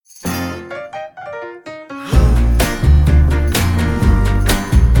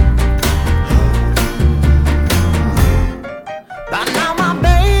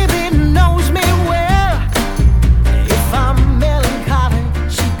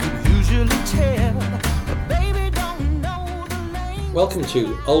Welcome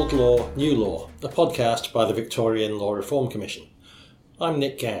to Old Law, New Law, a podcast by the Victorian Law Reform Commission. I'm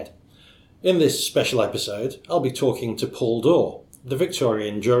Nick Gadd. In this special episode, I'll be talking to Paul Dore, the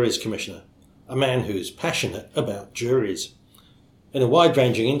Victorian Juries Commissioner, a man who's passionate about juries. In a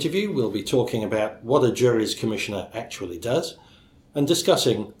wide-ranging interview, we'll be talking about what a Juries Commissioner actually does and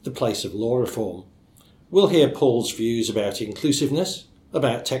discussing the place of law reform. We'll hear Paul's views about inclusiveness,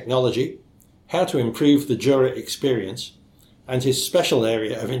 about technology, how to improve the juror experience, and his special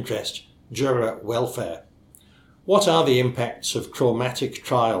area of interest, juror welfare. What are the impacts of traumatic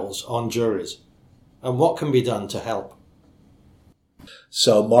trials on jurors, and what can be done to help?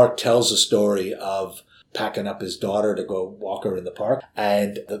 So Mark tells a story of packing up his daughter to go walk her in the park,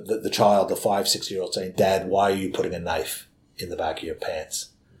 and the child, the 5-6-year-old, saying, "Dad, why are you putting a knife in the back of your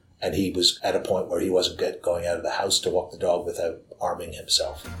pants?" And he was at a point where he wasn't going out of the house to walk the dog without arming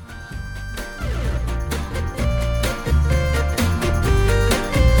himself.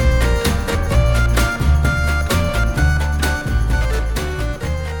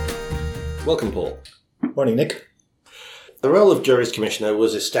 Welcome, Paul. Morning, Nick. The role of Juries Commissioner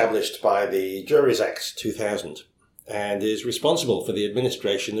was established by the Juries Act 2000 and is responsible for the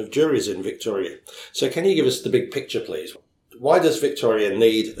administration of juries in Victoria. So can you give us the big picture, please? Why does Victoria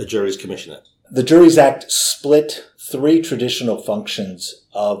need a Juries Commissioner? The Juries Act split three traditional functions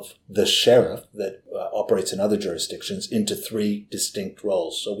of the sheriff that operates in other jurisdictions into three distinct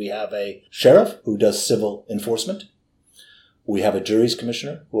roles. So we have a sheriff who does civil enforcement. We have a Juries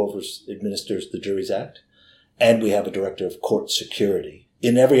Commissioner who administers the Juries Act. And we have a Director of Court Security.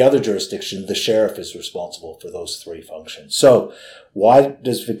 In every other jurisdiction, the sheriff is responsible for those three functions. So why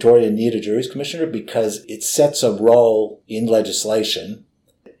does Victoria need a Juries Commissioner? Because it sets a role in legislation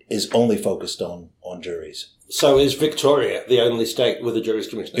is only focused on juries. So is Victoria the only state with a Juries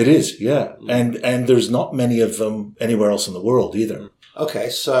Commissioner? It is, yeah. And there's not many of them anywhere else in the world either. Okay,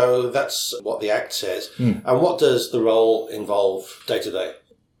 so that's what the Act says. And what does the role involve day to day?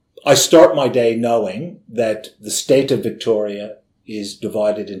 I start my day knowing that the state of Victoria is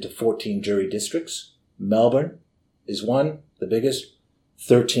divided into 14 jury districts. Melbourne is one, the biggest,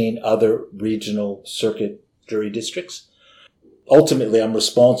 13 other regional circuit jury districts. Ultimately, I'm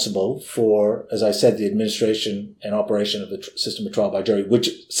responsible for, as I said, the administration and operation of the system of trial by jury,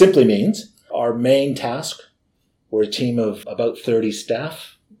 which simply means our main task, we're a team of about 30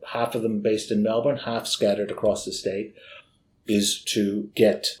 staff, half of them based in Melbourne, half scattered across the state, is to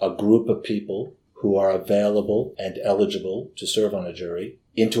get a group of people who are available and eligible to serve on a jury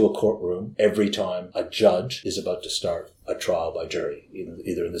into a courtroom every time a judge is about to start a trial by jury,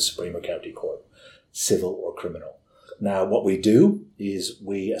 either in the Supreme or County Court, civil or criminal. Now, what we do is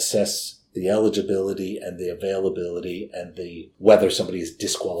we assess the eligibility and the availability and whether somebody is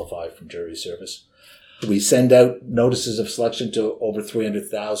disqualified from jury service. We send out notices of selection to over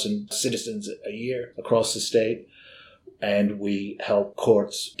 300,000 citizens a year across the state. And we help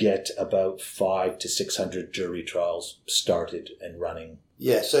courts get about 500 to 600 jury trials started and running.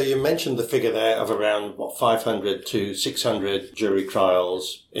 Yeah, so you mentioned the figure there of around, 500 to 600 jury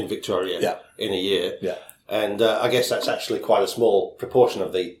trials in Victoria in a year. Yeah. And I guess that's actually quite a small proportion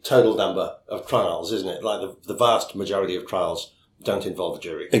of the total number of trials, isn't it? Like the vast majority of trials don't involve a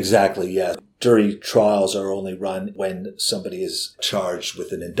jury. Exactly, yeah. Jury trials are only run when somebody is charged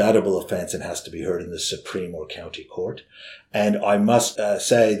with an indictable offence and has to be heard in the Supreme or County Court. And I must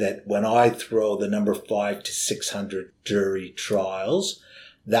say that when I throw the number 500 to 600 jury trials,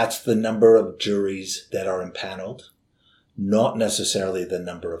 that's the number of juries that are impaneled, not necessarily the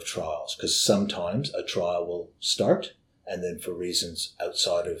number of trials, because sometimes a trial will start and then for reasons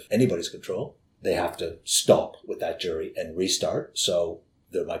outside of anybody's control, they have to stop with that jury and restart. So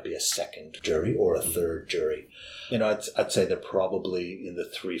there might be a second jury or a third jury. I'd say they're probably in the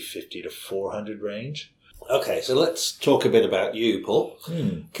 350 to 400 range. Okay, so let's talk a bit about you, Paul.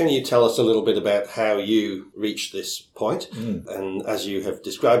 Can you tell us a little bit about how you reached this point? And as you have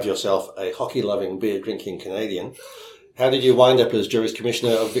described yourself, a hockey-loving, beer-drinking Canadian, how did you wind up as Juries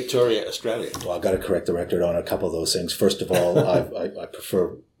Commissioner of Victoria, Australia? Well, I've got to correct the record on a couple of those things. First of all, I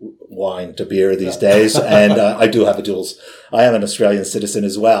prefer wine to beer these days, and I do have I am an Australian citizen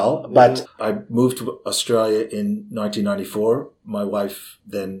as well, but I moved to Australia in 1994. My wife,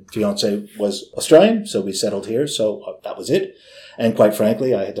 then fiance, was Australian, so we settled here, so that was it. And quite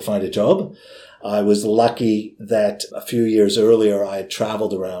frankly, I had to find a job. I was lucky that a few years earlier I had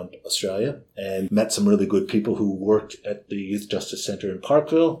traveled around Australia and met some really good people who worked at the Youth Justice Centre in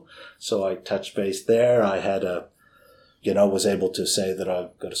Parkville. So I touched base there. I had was able to say that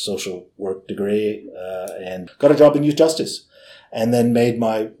I've got a social work degree and got a job in youth justice. and then made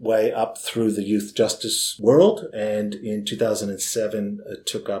my way up through the youth justice world. And in 2007,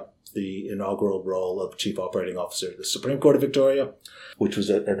 took up the inaugural role of Chief Operating Officer of the Supreme Court of Victoria, which was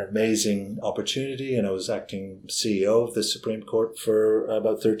an amazing opportunity. And I was acting CEO of the Supreme Court for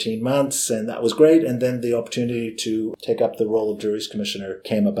about 13 months, and that was great. And then the opportunity to take up the role of Juries Commissioner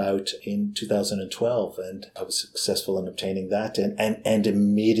came about in 2012, and I was successful in obtaining that and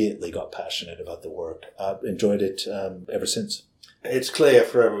immediately got passionate about the work. I've enjoyed it ever since. It's clear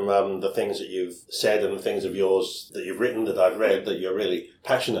from the things that you've said and the things of yours that you've written that I've read that you're really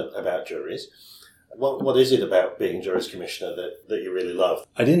passionate about juries. What is it about being Juries Commissioner that you really love?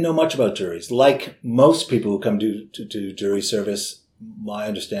 I didn't know much about juries. Like most people who come to jury service, my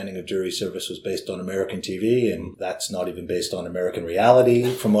understanding of jury service was based on American TV, and that's not even based on American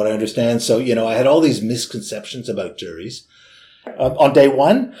reality, from what I understand. So, I had all these misconceptions about juries. On day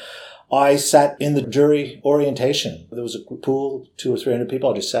one, I sat in the jury orientation. There was a pool, 200 or 300 people.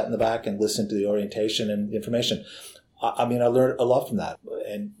 I just sat in the back and listened to the orientation and information. I learned a lot from that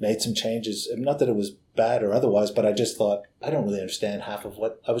and made some changes. Not that it was bad or otherwise, but I just thought, I don't really understand half of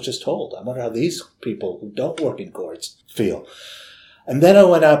what I was just told. I wonder how these people who don't work in courts feel. And then I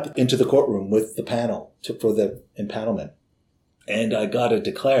went up into the courtroom with the panel for the empanelment. And I got to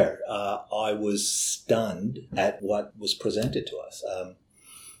declare, I was stunned at what was presented to us.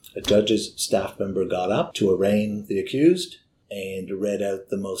 A judge's staff member got up to arraign the accused and read out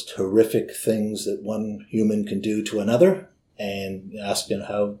the most horrific things that one human can do to another and asked him,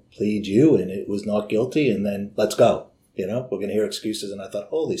 how plead you? And it was not guilty. And then let's go. We're going to hear excuses. And I thought,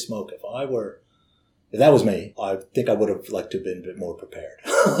 holy smoke, if that was me, I think I would have liked to have been a bit more prepared.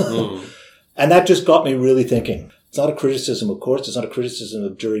 And that just got me really thinking. It's not a criticism of courts. It's not a criticism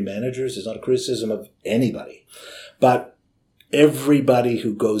of jury managers. It's not a criticism of anybody. But everybody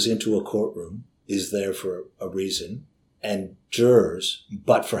who goes into a courtroom is there for a reason, and jurors,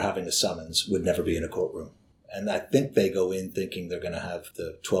 but for having a summons, would never be in a courtroom. And I think they go in thinking they're going to have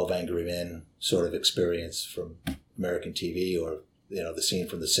the 12 Angry Men sort of experience from American TV, or, the scene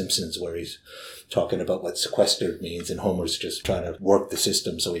from The Simpsons where he's talking about what sequestered means and Homer's just trying to work the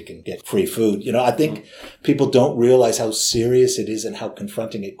system so he can get free food. I think people don't realize how serious it is and how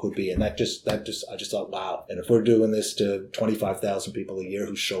confronting it could be. And I just thought, wow. And if we're doing this to 25,000 people a year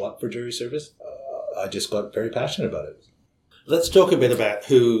who show up for jury service, I just got very passionate about it. Let's talk a bit about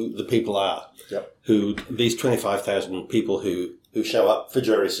who the people are. Yep. Who these 25,000 people who show up for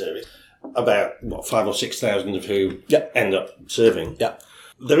jury service. About 5,000 or 6,000 of who end up serving. Yep.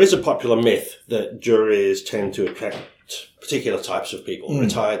 There is a popular myth that juries tend to attract particular types of people,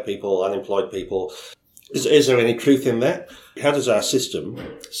 retired people, unemployed people. Is there any truth in that? How does our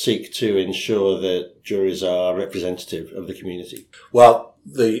system seek to ensure that juries are representative of the community? Well,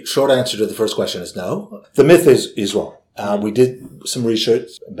 the short answer to the first question is no. The myth is wrong. We did some research.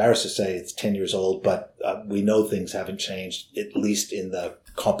 Embarrassed to say it's 10 years old, but we know things haven't changed, at least in the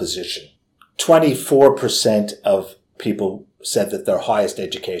composition. 24% of people said that their highest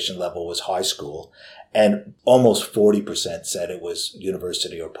education level was high school, and almost 40% said it was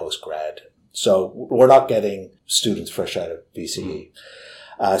university or postgrad. So we're not getting students fresh out of VCE.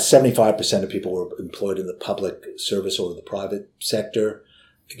 75% of people were employed in the public service or the private sector.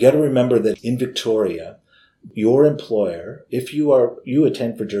 You got to remember that in Victoria, your employer, if you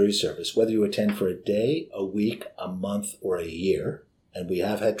attend for jury service, whether you attend for a day, a week, a month, or a year, and we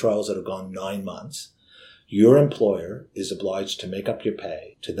have had trials that have gone 9 months, your employer is obliged to make up your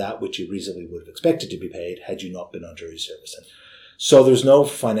pay to that which you reasonably would have expected to be paid had you not been on jury service. So there's no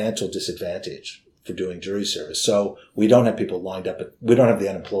financial disadvantage for doing jury service. So we don't have people lined up, we don't have the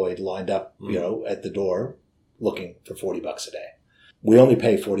unemployed lined up, at the door looking for $40 a day. We only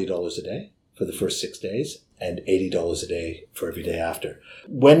pay $40 a day for the first 6 days and $80 a day for every day after.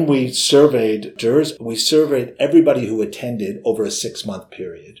 When we surveyed jurors, we surveyed everybody who attended over a 6-month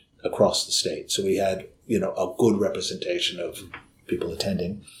period across the state. So we had, a good representation of people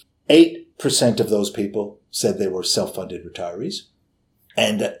attending. 8% of those people said they were self-funded retirees.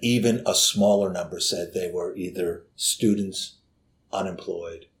 And even a smaller number said they were either students,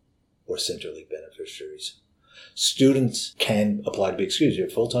 unemployed, or Centrelink beneficiaries. Students can apply to be excused. You're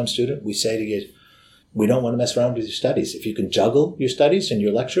a full-time student. We say to you, we don't want to mess around with your studies. If you can juggle your studies and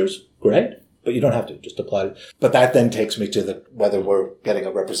your lectures, great. But you don't have to. Just apply. But that then takes me to whether we're getting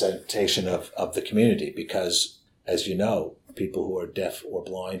a representation of the community. Because, as you know, people who are deaf or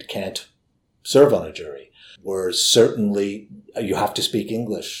blind can't serve on a jury. We're certainly, you have to speak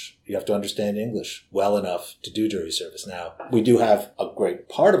English. You have to understand English well enough to do jury service. Now, we do have a great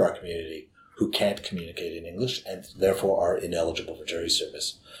part of our community who can't communicate in English and therefore are ineligible for jury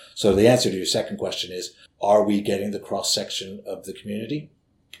service. So the answer to your second question is, Are we getting the cross-section of the community?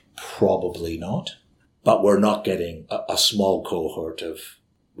 Probably not. But we're not getting a small cohort of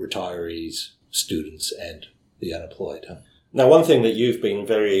retirees, students, and the unemployed. Now, one thing that you've been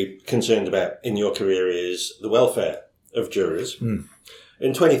very concerned about in your career is the welfare of jurors.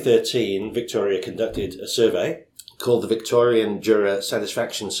 In 2013, Victoria conducted a survey called the Victorian Juror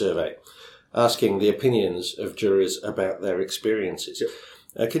Satisfaction Survey, asking the opinions of jurors about their experiences.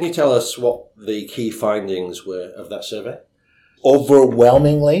 Can you tell us what the key findings were of that survey?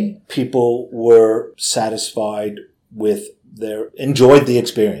 Overwhelmingly, people were satisfied with enjoyed the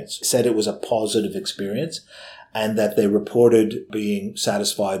experience, said it was a positive experience, and that they reported being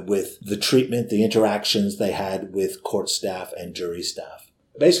satisfied with the treatment, the interactions they had with court staff and jury staff.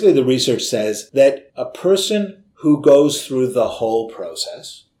 Basically, the research says that a person who goes through the whole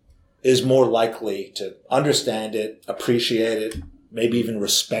process is more likely to understand it, appreciate it, maybe even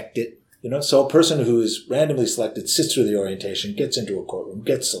respect it. So a person who is randomly selected sits through the orientation, gets into a courtroom,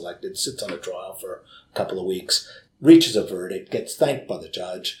 gets selected, sits on a trial for a couple of weeks, reaches a verdict, gets thanked by the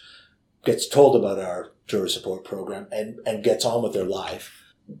judge, gets told about our juror support program, and gets on with their life.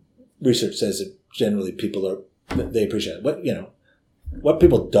 Research says that generally they appreciate it. What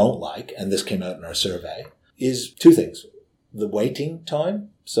people don't like, and this came out in our survey, is two things. The waiting time.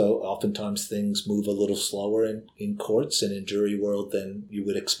 So oftentimes things move a little slower in courts and in jury world than you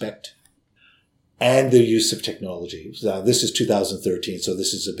would expect. And the use of technology. Now, this is 2013, so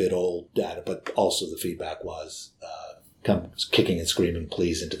this is a bit old data, but also the feedback was come kicking and screaming,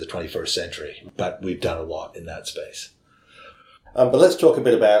 please, into the 21st century. But we've done a lot in that space. But let's talk a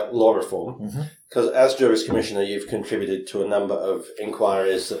bit about law reform, because as Juries Commissioner, you've contributed to a number of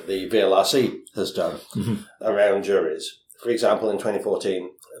inquiries that the VLRC has done around juries. For example, in 2014,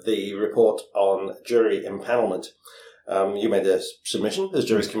 the report on jury empanelment, you made a submission as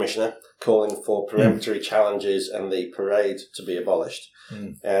Juries Commissioner calling for peremptory challenges and the parade to be abolished.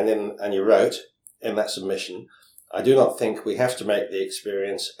 And you wrote in that submission, I do not think we have to make the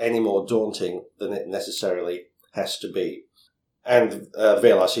experience any more daunting than it necessarily has to be. And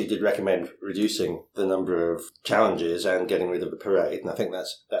VLRC did recommend reducing the number of challenges and getting rid of the parade, and I think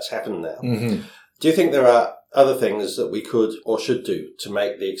that's happened now. Do you think there are other things that we could or should do to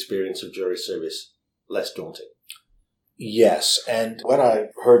make the experience of jury service less daunting? Yes, and when I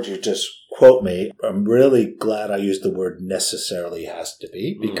heard you just quote me, I'm really glad I used the word necessarily has to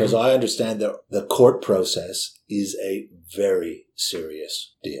be, because I understand that the court process is a very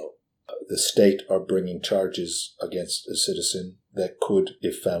serious deal. The state are bringing charges against a citizen that could,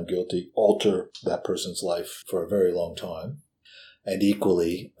 if found guilty, alter that person's life for a very long time. And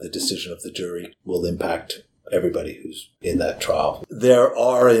equally, the decision of the jury will impact everybody who's in that trial. There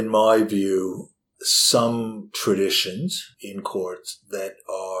are, in my view, some traditions in courts that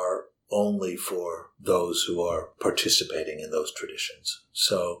are only for those who are participating in those traditions.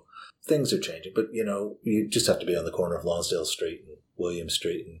 So things are changing, but you just have to be on the corner of Lonsdale Street and William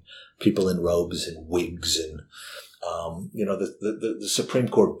Street and people in robes and wigs and the Supreme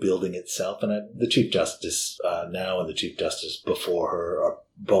Court building itself, and the Chief Justice now and the Chief Justice before her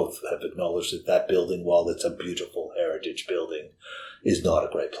both have acknowledged that building, while it's a beautiful heritage building, is not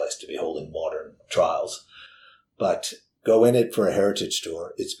a great place to be holding modern trials. But go in it for a heritage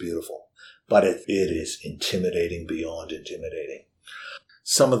tour, it's beautiful. But it is intimidating beyond intimidating.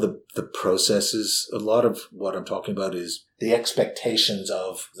 Some of the processes, a lot of what I'm talking about is the expectations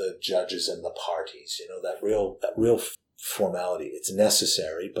of the judges and the parties, that real formality. It's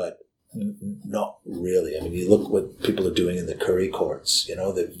necessary, but not really. I mean, you look what people are doing in the Curry courts,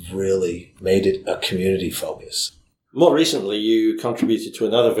 they've really made it a community focus. More recently, you contributed to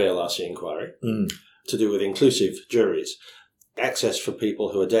another VLRC inquiry to do with inclusive juries, access for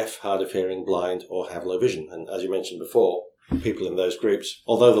people who are deaf, hard of hearing, blind, or have low vision. And as you mentioned before, people in those groups,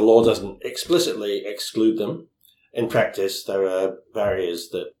 although the law doesn't explicitly exclude them, in practice there are barriers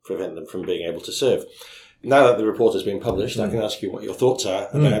that prevent them from being able to serve. Now that the report has been published, I can ask you what your thoughts are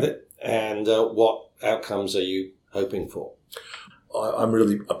about it and what outcomes are you hoping for? I'm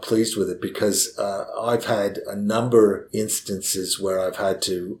really pleased with it because I've had a number of instances where I've had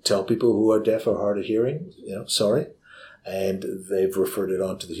to tell people who are deaf or hard of hearing, sorry. And they've referred it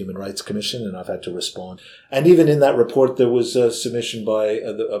on to the Human Rights Commission, and I've had to respond. And even in that report, there was a submission by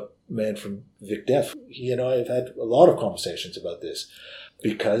a man from VicDef. I've had a lot of conversations about this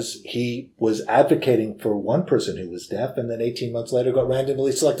because he was advocating for one person who was deaf, and then 18 months later got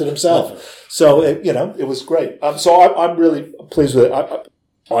randomly selected himself. So, it was great. So I'm really pleased with it.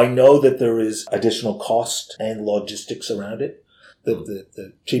 I know that there is additional cost and logistics around it.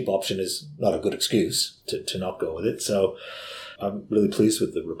 The cheap option is not a good excuse to not go with it. So I'm really pleased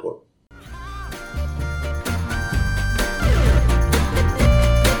with the report.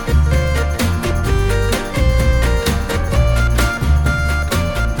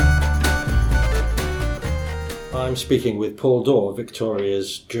 speaking with Paul Dore,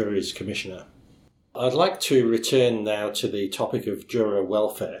 Victoria's Juries Commissioner. I'd like to return now to the topic of juror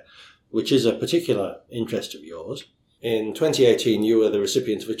welfare, which is a particular interest of yours. In 2018, you were the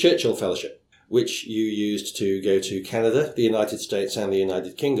recipient of a Churchill Fellowship, which you used to go to Canada, the United States and the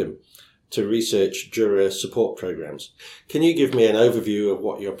United Kingdom to research juror support programs. Can you give me an overview of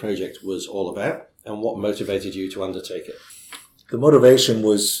what your project was all about and what motivated you to undertake it? The motivation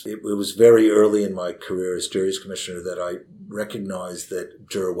was, it was very early in my career as Juries Commissioner that I recognized that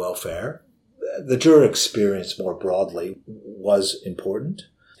juror welfare, the juror experience more broadly, was important.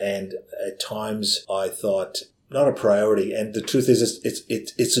 And at times I thought, not a priority. And the truth is,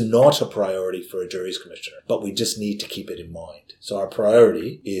 it's not a priority for a Juries Commissioner, but we just need to keep it in mind. So our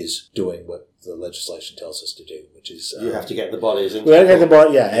priority is doing what the legislation tells us to do, which is... you have to get the bodies into... We have to get the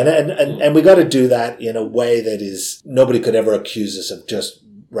body, yeah. And we got to do that in a way that is... Nobody could ever accuse us of just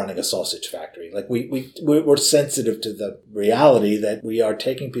running a sausage factory. Like, we're sensitive to the reality that we are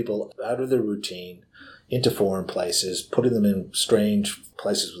taking people out of their routine into foreign places, putting them in strange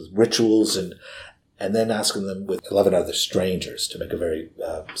places with rituals and then asking them with 11 other strangers to make a very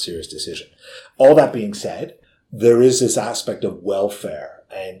serious decision. All that being said, there is this aspect of welfare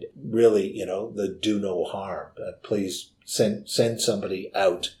and really, the do no harm. Please send somebody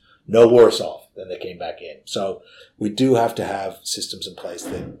out no worse off than they came back in. So we do have to have systems in place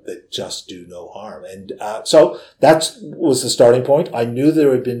that just do no harm. And so that was the starting point. I knew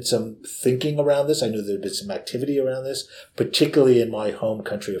there had been some thinking around this. I knew there had been some activity around this, particularly in my home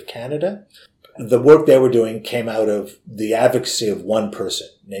country of Canada. The work they were doing came out of the advocacy of one person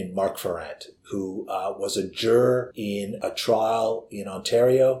named Mark Ferrand, who was a juror in a trial in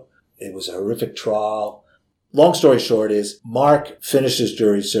Ontario. It was a horrific trial. Long story short is Mark finished his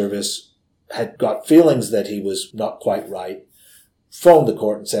jury service, had got feelings that he was not quite right, phoned the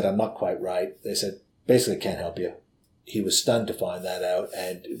court and said, "I'm not quite right." They said, "Basically, can't help you." He was stunned to find that out,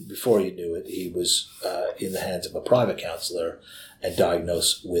 and before he knew it, he was in the hands of a private counsellor and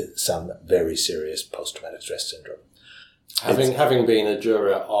diagnosed with some very serious post-traumatic stress syndrome. Having been a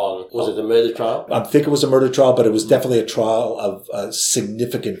juror on, was it a murder trial? I think it was a murder trial, but it was definitely a trial of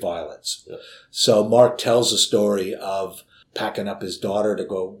significant violence. Yeah. So Mark tells a story of packing up his daughter to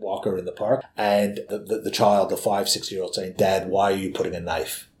go walk her in the park, and the child, the 5-6-year-old, saying, "Dad, why are you putting a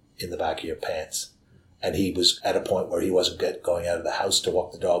knife in the back of your pants?" And he was at a point where he wasn't going out of the house to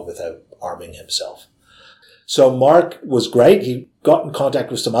walk the dog without arming himself. So Mark was great. He got in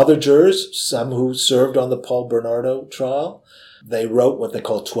contact with some other jurors, some who served on the Paul Bernardo trial. They wrote what they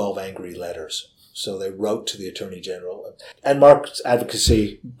call 12 angry letters. So they wrote to the Attorney General. And Mark's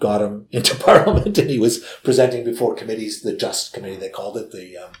advocacy got him into Parliament, and he was presenting before committees, the Just Committee, they called it,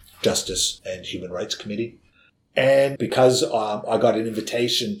 the Justice and Human Rights Committee. And because I got an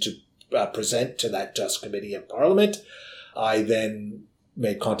invitation to present to that Just Committee in Parliament, I then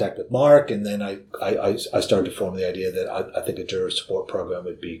made contact with Mark, and then I started to form the idea that I think a juror support program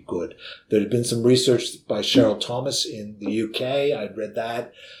would be good. There had been some research by Cheryl Thomas in the UK. I'd read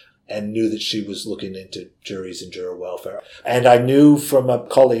that and knew that she was looking into juries and juror welfare. And I knew from a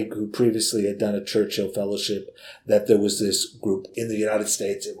colleague who previously had done a Churchill Fellowship that there was this group in the United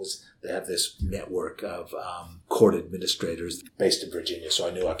States. They have this network of court administrators based in Virginia, so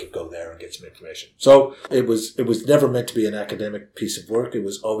I knew I could go there and get some information. So it was never meant to be an academic piece of work. It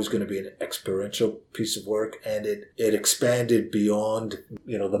was always going to be an experiential piece of work, and it expanded beyond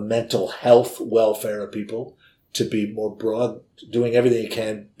the mental health welfare of people to be more broad, doing everything you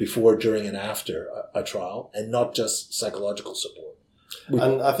can before, during, and after a trial, and not just psychological support.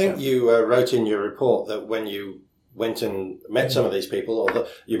 And I think you wrote in your report that when you went and met some of these people, or that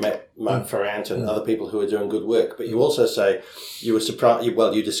you met Mark Ferrand and other people who were doing good work, but you also say you were surprised,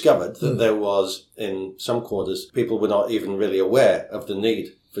 you discovered that there was, in some quarters, people were not even really aware of the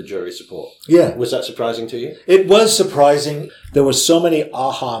need for jury support. Yeah. Was that surprising to you? It was surprising. There were so many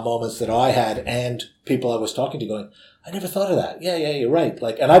aha moments that I had, and people I was talking to going, "I never thought of that. Yeah, you're right."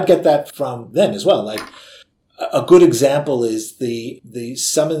 And I'd get that from them as well. A good example is the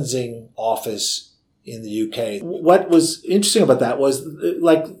summonsing office in the UK. What was interesting about that was,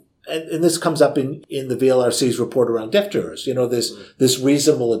 and this comes up in the VLRC's report around deaf jurors, this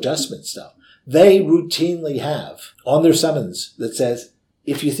reasonable adjustment stuff. They routinely have on their summons that says,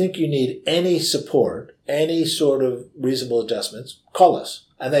 if you think you need any support, any sort of reasonable adjustments, call us.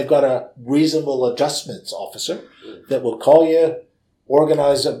 And they've got a reasonable adjustments officer that will call you,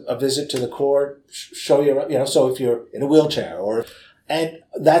 organize a visit to the court, show you, so if you're in a wheelchair or And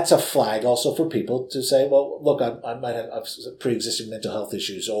that's a flag also for people to say, well, look, I might have pre-existing mental health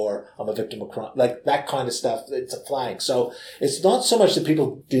issues, or I'm a victim of crime. Like that kind of stuff, it's a flag. So it's not so much that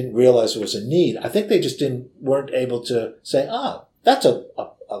people didn't realize there was a need. I think they just weren't able to say, that's a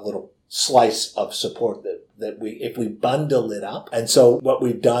little slice of support that if we bundle it up. And so what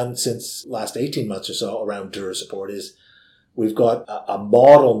we've done since last 18 months or so around juror support is we've got a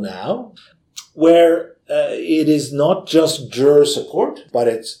model now where it is not just juror support, but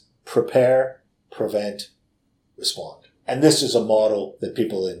it's prepare, prevent, respond. And this is a model that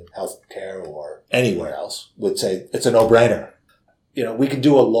people in healthcare or anywhere else would say it's a no-brainer. We can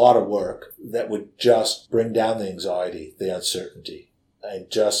do a lot of work that would just bring down the anxiety, the uncertainty, and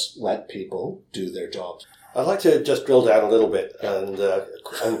just let people do their jobs. I'd like to just drill down a little bit and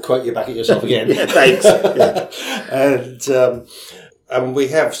quote you back at yourself again. Yeah, thanks. Yeah. And we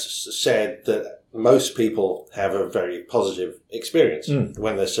have said that most people have a very positive experience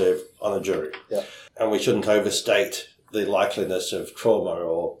when they serve on a jury. Yeah. And we shouldn't overstate the likeliness of trauma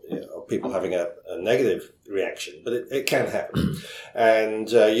or people having a negative reaction, but it can happen. And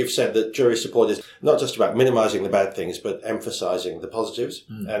you've said that jury support is not just about minimizing the bad things, but emphasizing the positives.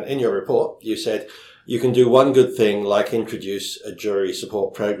 And in your report, you said you can do one good thing, like introduce a jury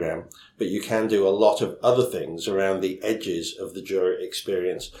support program, but you can do a lot of other things around the edges of the juror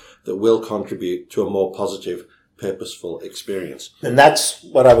experience that will contribute to a more positive, purposeful experience. And that's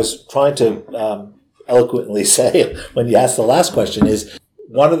what I was trying to eloquently say when you asked the last question is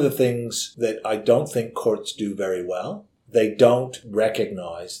one of the things that I don't think courts do very well. They don't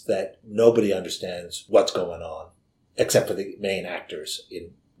recognize that nobody understands what's going on except for the main actors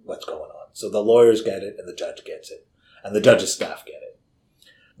in what's going on. So the lawyers get it and the judge gets it and the judge's staff get it.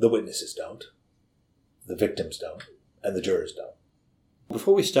 The witnesses don't, the victims don't, and the jurors don't.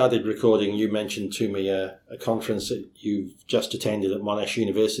 Before we started recording, you mentioned to me a conference that you've just attended at Monash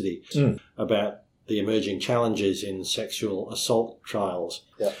University about the emerging challenges in sexual assault trials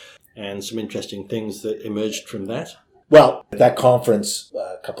and some interesting things that emerged from that. Well, at that conference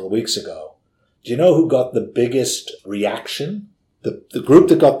a couple of weeks ago, do you know who got the biggest reaction? The group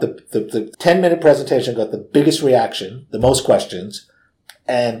that got the 10-minute presentation got the biggest reaction, the most questions,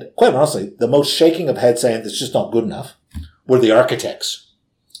 and quite honestly, the most shaking of head saying it's just not good enough were the architects.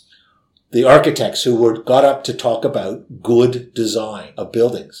 The architects who got up to talk about good design of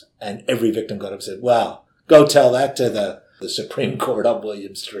buildings. And every victim got up and said, wow, go tell that to the Supreme Court on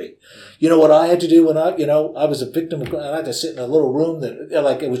William Street. You know what I had to do when I was a victim of, I had to sit in a little room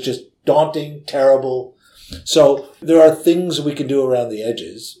that, it was just daunting, terrible. So there are things we can do around the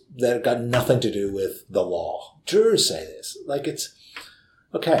edges that have got nothing to do with the law. Jurors say this. It's,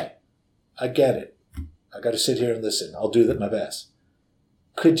 okay, I get it. I got to sit here and listen. I'll do my best.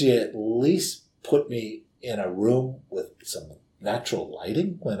 Could you at least put me in a room with some natural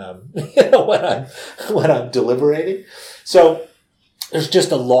lighting when I'm, when I'm deliberating? So there's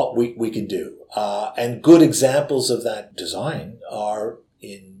just a lot we can do. And good examples of that design are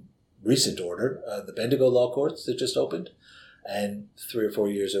in recent order, the Bendigo Law Courts that just opened, and 3 or 4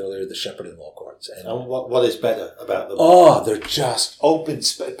 years earlier, the Shepparton Law Courts. And what is better about them? Oh, they're just open,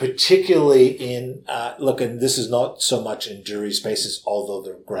 particularly in, and this is not so much in jury spaces, although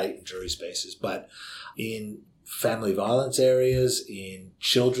they're great in jury spaces, but in family violence areas, in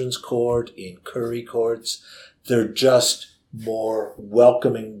children's court, in Curry courts, they're just more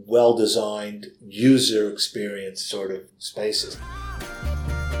welcoming, well-designed, user experience sort of spaces.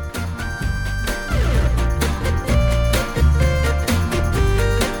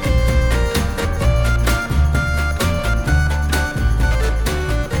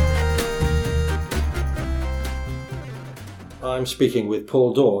 I'm speaking with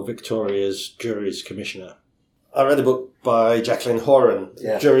Paul Dore, Victoria's Juries Commissioner. I read a book by Jacqueline Horan,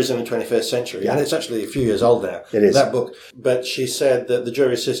 Juries in the 21st Century, and it's actually a few years old now, it is. That book. But she said that the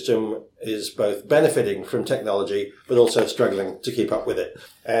jury system is both benefiting from technology, but also struggling to keep up with it.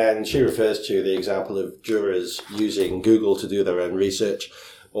 And she refers to the example of jurors using Google to do their own research,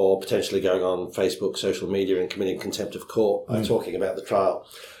 or potentially going on Facebook, social media, and committing contempt of court by talking about the trial.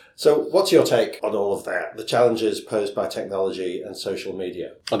 So what's your take on all of that, the challenges posed by technology and social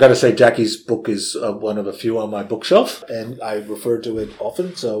media? I've got to say Jackie's book is one of a few on my bookshelf, and I refer to it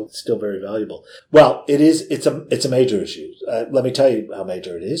often, so it's still very valuable. Well, it's a major issue. Let me tell you how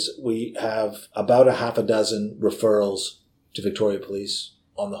major it is. We have about a half a dozen referrals to Victoria Police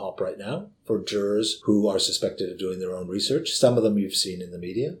on the hop right now for jurors who are suspected of doing their own research. Some of them you've seen in the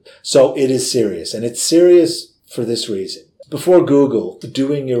media. So it is serious, and it's serious for this reason. Before Google,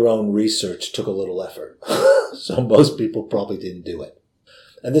 doing your own research took a little effort. So most people probably didn't do it.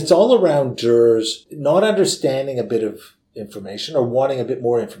 And it's all around jurors not understanding a bit of information or wanting a bit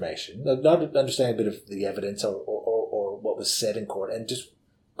more information, not understanding a bit of the evidence or what was said in court, and just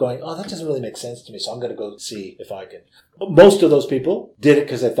going, oh, that doesn't really make sense to me, so I'm going to go see if I can. Most of those people did it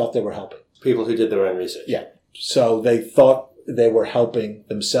because they thought they were helping. People who did their own research. Yeah. So they thought they were helping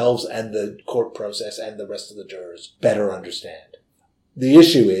themselves and the court process and the rest of the jurors better understand. The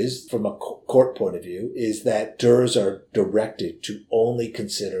issue is, from a court point of view, is that jurors are directed to only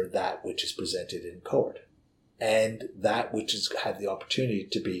consider that which is presented in court and that which has had the opportunity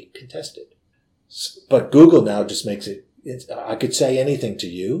to be contested. But Google now just makes it, I could say anything to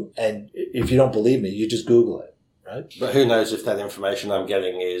you, and if you don't believe me, you just Google it, right? But who knows if that information I'm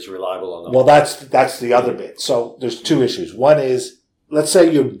getting is reliable or not? Well, that's the other bit. So there's two issues. One is, let's say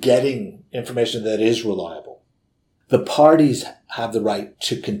you're getting information that is reliable. The parties have the right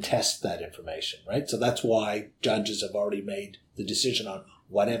to contest that information, right? So that's why judges have already made the decision on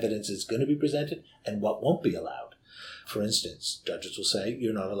what evidence is going to be presented and what won't be allowed. For instance, judges will say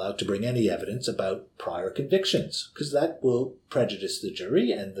you're not allowed to bring any evidence about prior convictions because that will prejudice the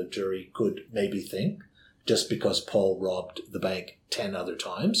jury, and the jury could maybe think just because Paul robbed the bank 10 other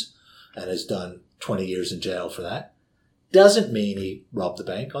times and has done 20 years in jail for that doesn't mean he robbed the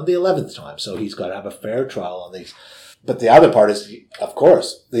bank on the 11th time. So he's got to have a fair trial on these. But the other part is, of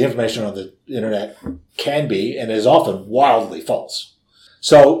course, the information on the internet can be and is often wildly false.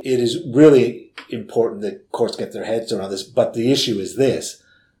 So it is really important that courts get their heads around this. But the issue is this,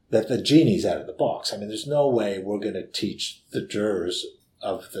 that the genie's out of the box. I mean, there's no way we're going to teach the jurors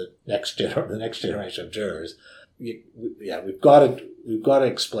of the next generation of jurors. We've got to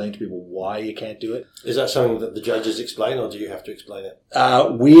explain to people why you can't do it. Is that something that the judges explain, or do you have to explain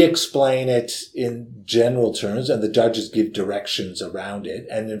it? We explain it in general terms, and the judges give directions around it.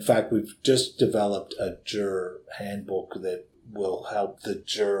 And in fact, we've just developed a juror handbook that will help the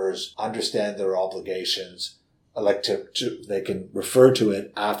jurors understand their obligations. They can refer to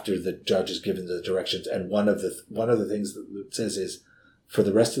it after the judge has given the directions. And one of the things that it says is, for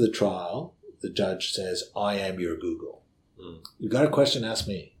the rest of the trial, the judge says, I am your Google. You've got a question, ask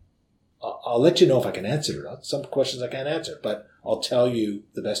me. I'll let you know if I can answer it or not. Some questions I can't answer, but I'll tell you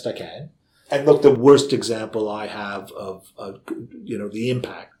the best I can. And look, the worst example I have of the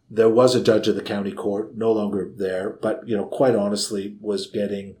impact. There was a judge of the county court, no longer there, but, quite honestly was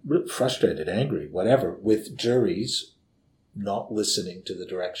getting frustrated, angry, whatever, with juries not listening to the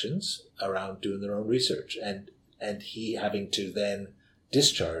directions around doing their own research. And he having to then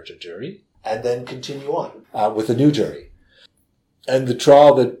discharge a jury and then continue on with a new jury. And the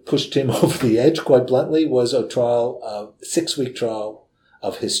trial that pushed him over the edge, quite bluntly, was a 6-week trial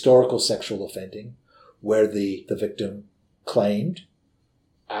of historical sexual offending, where the victim claimed,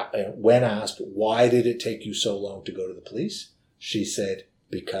 when asked, why did it take you so long to go to the police? She said,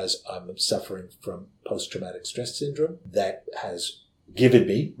 because I'm suffering from post-traumatic stress syndrome that has given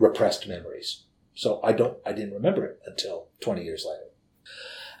me repressed memories. So I didn't remember it until 20 years later.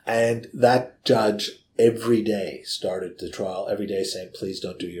 And that judge every day started the trial, every day saying, please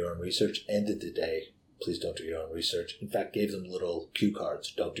don't do your own research. Ended the day, please don't do your own research. In fact, gave them little cue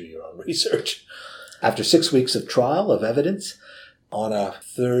cards, don't do your own research. After 6 weeks of trial of evidence, on a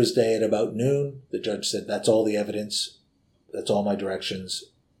Thursday at about noon, the judge said, that's all the evidence. That's all my directions.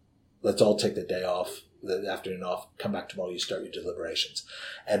 Let's all take the day off, the afternoon off. Come back tomorrow, you start your deliberations.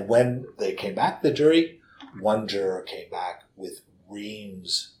 And when they came back, the jury, one juror came back with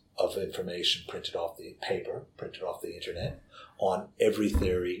reams of information printed off the paper, printed off the internet, on every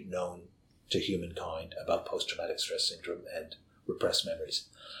theory known to humankind about post-traumatic stress syndrome and repressed memories.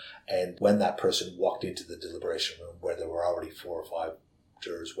 And when that person walked into the deliberation room, where there were already 4 or 5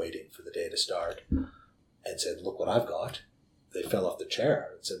 jurors waiting for the day to start, and said, look what I've got, they fell off the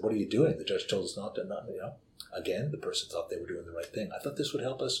chair and said, what are you doing? The judge told us not to. Again, the person thought they were doing the right thing. I thought this would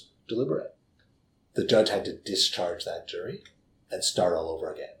help us deliberate. The judge had to discharge that jury and start all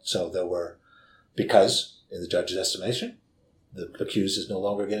over again. So because in the judge's estimation, the accused is no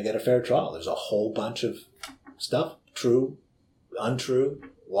longer going to get a fair trial. There's a whole bunch of stuff, true, untrue,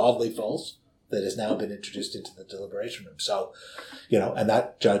 wildly false, that has now been introduced into the deliberation room. So, and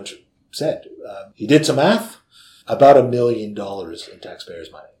that judge said, he did some math, about $1 million in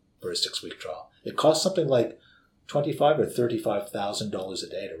taxpayers' money for a 6-week trial. It costs something like $25,000 or $35,000 a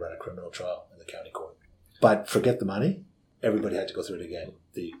day to run a criminal trial in the county court. But forget the money. Everybody had to go through it again.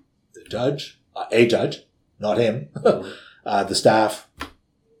 The judge, a judge, not him, the staff,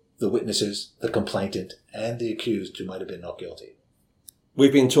 the witnesses, the complainant, and the accused who might have been not guilty.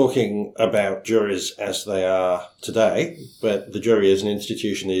 We've been talking about juries as they are today, but the jury as an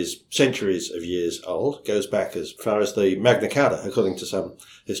institution is centuries of years old, goes back as far as the Magna Carta, according to some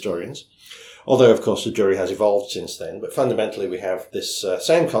historians. Although, of course, the jury has evolved since then, but fundamentally we have this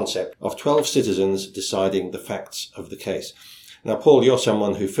same concept of 12 citizens deciding the facts of the case. Now, Paul, you're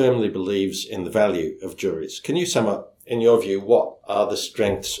someone who firmly believes in the value of juries. Can you sum up, in your view, what are the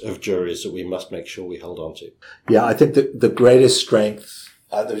strengths of juries that we must make sure we hold on to? Yeah, I think the greatest strength,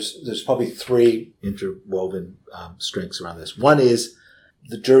 there's probably three interwoven strengths around this. One is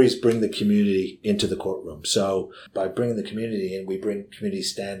the juries bring the community into the courtroom. So by bringing the community in, we bring community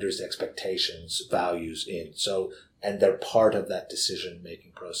standards, expectations, values in. And they're part of that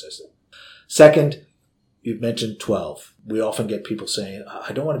decision-making process. Second, you mentioned 12. We often get people saying,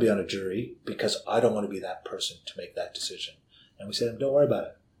 I don't want to be on a jury because I don't want to be that person to make that decision. And we say to them, don't worry about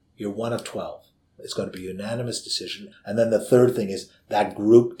it. You're one of 12. It's got to be a unanimous decision. And then the third thing is that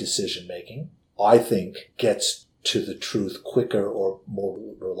group decision-making, I think, gets to the truth quicker or more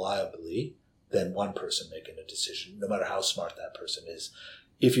reliably than one person making a decision, no matter how smart that person is.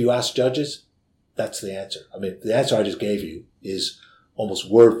 If you ask judges, that's the answer. I mean, the answer I just gave you is almost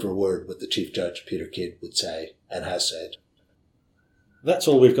word for word what the Chief Judge, Peter Kidd, would say and has said. That's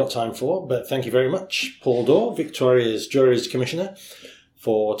all we've got time for, but thank you very much, Paul Dore, Victoria's Juries Commissioner,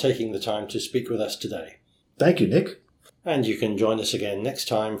 for taking the time to speak with us today. Thank you, Nick. And you can join us again next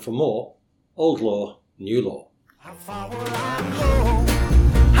time for more Old Law, New Law. How far will I go?